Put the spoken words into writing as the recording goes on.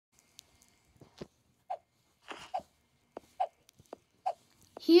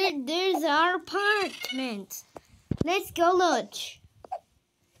Here, there's our apartment. Let's go lunch.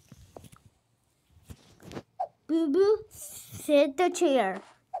 Boo Boo, sit the chair.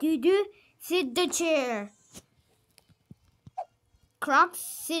 Doo Doo, sit the chair. Croc,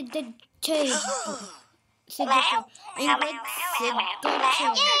 sit the chair. Sit the chair. Ingrid, sit the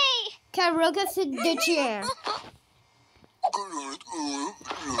chair. Carioca, sit the chair.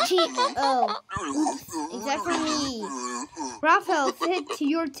 Oops, except for me. Raphael, sit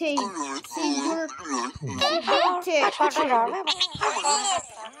your tape. Sit your tape.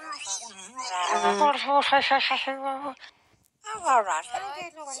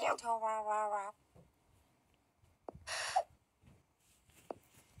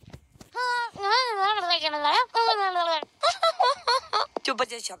 Coba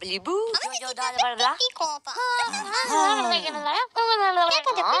aja siapa ibu?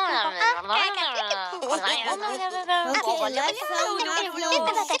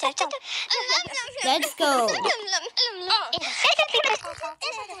 Let's go.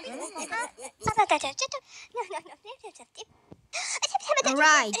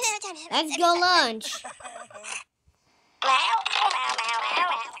 Alright, let's go lunch.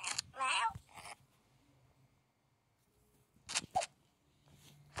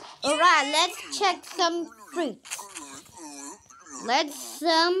 Alright, let's check some fruits. Let's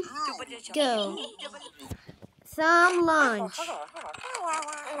go. Some lunch.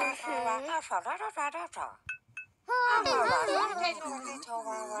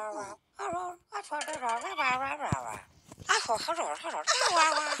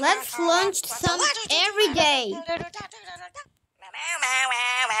 Let's lunch some every day.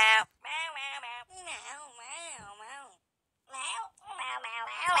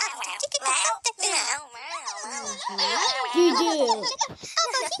 Doo-doo.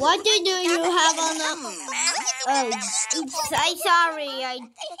 What do you have on the... Oh, I'm sorry, I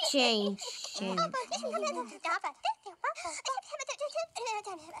changed him.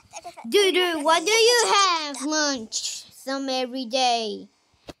 Doo-doo, what do you have lunch? Some every day.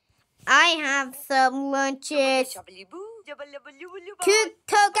 I have some lunches.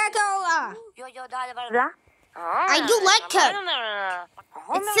 Coca-Cola. I do like Coke.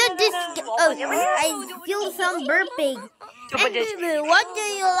 It's so I feel some burping. And Boo-Boo, what do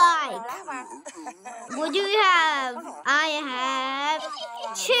you like? What do you have? I have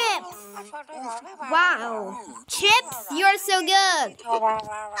chips. Wow. Chips, you're so good.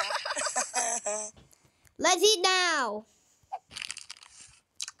 Let's eat now.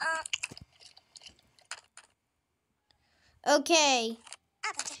 Okay.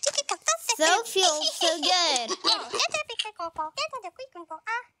 So feels so good.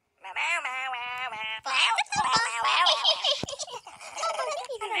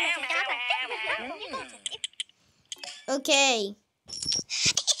 Okay.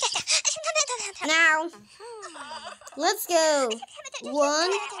 Now, let's go.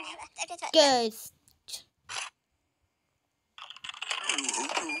 One goes.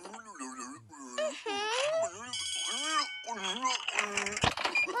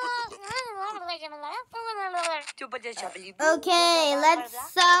 Okay, let's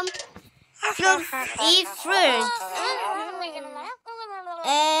eat fruit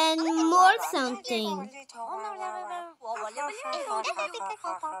and more something.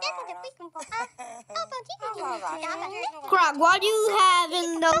 Croc, what do you have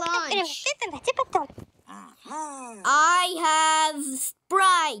in the lunch? I have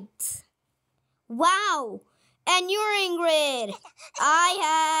Sprite. Wow. And you're Ingrid. I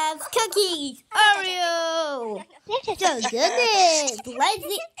have cookies. Oreo. So goodness. Let's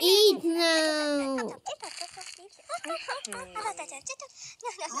eat now.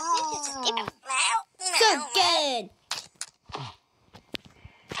 So good.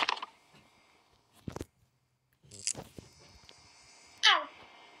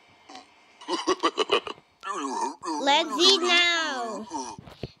 Let's eat now.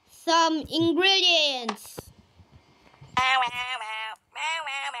 Some ingredients.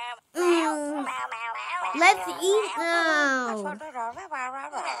 Let's eat now.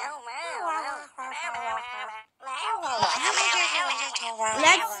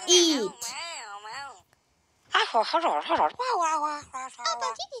 Let's eat.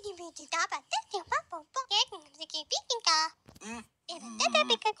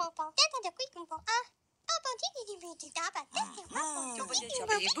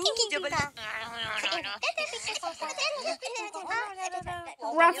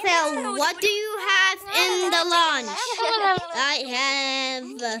 Raphael, what do you have in the lunch? I have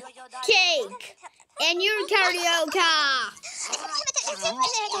cake. And your Carioca.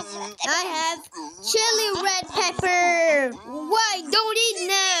 I have chili red pepper. Why? Don't eat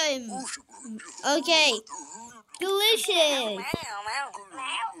them. Okay. Delicious.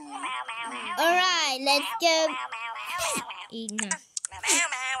 Alright, let's go eat now.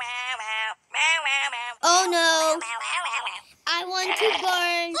 Oh no. I want to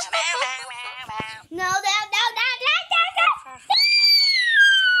burn. No, no, no, no, no,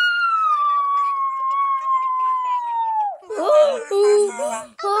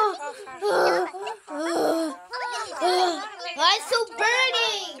 I'm so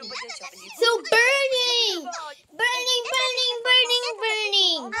burning. So burning. Burning, burning, burning,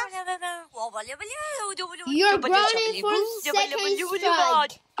 burning. You're burning for second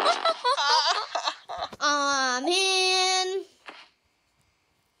strike. Aw, man.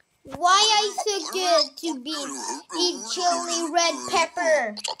 Why are you so good to eat chili red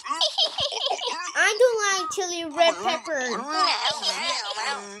pepper? I don't like chili red pepper.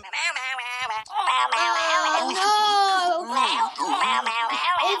 No.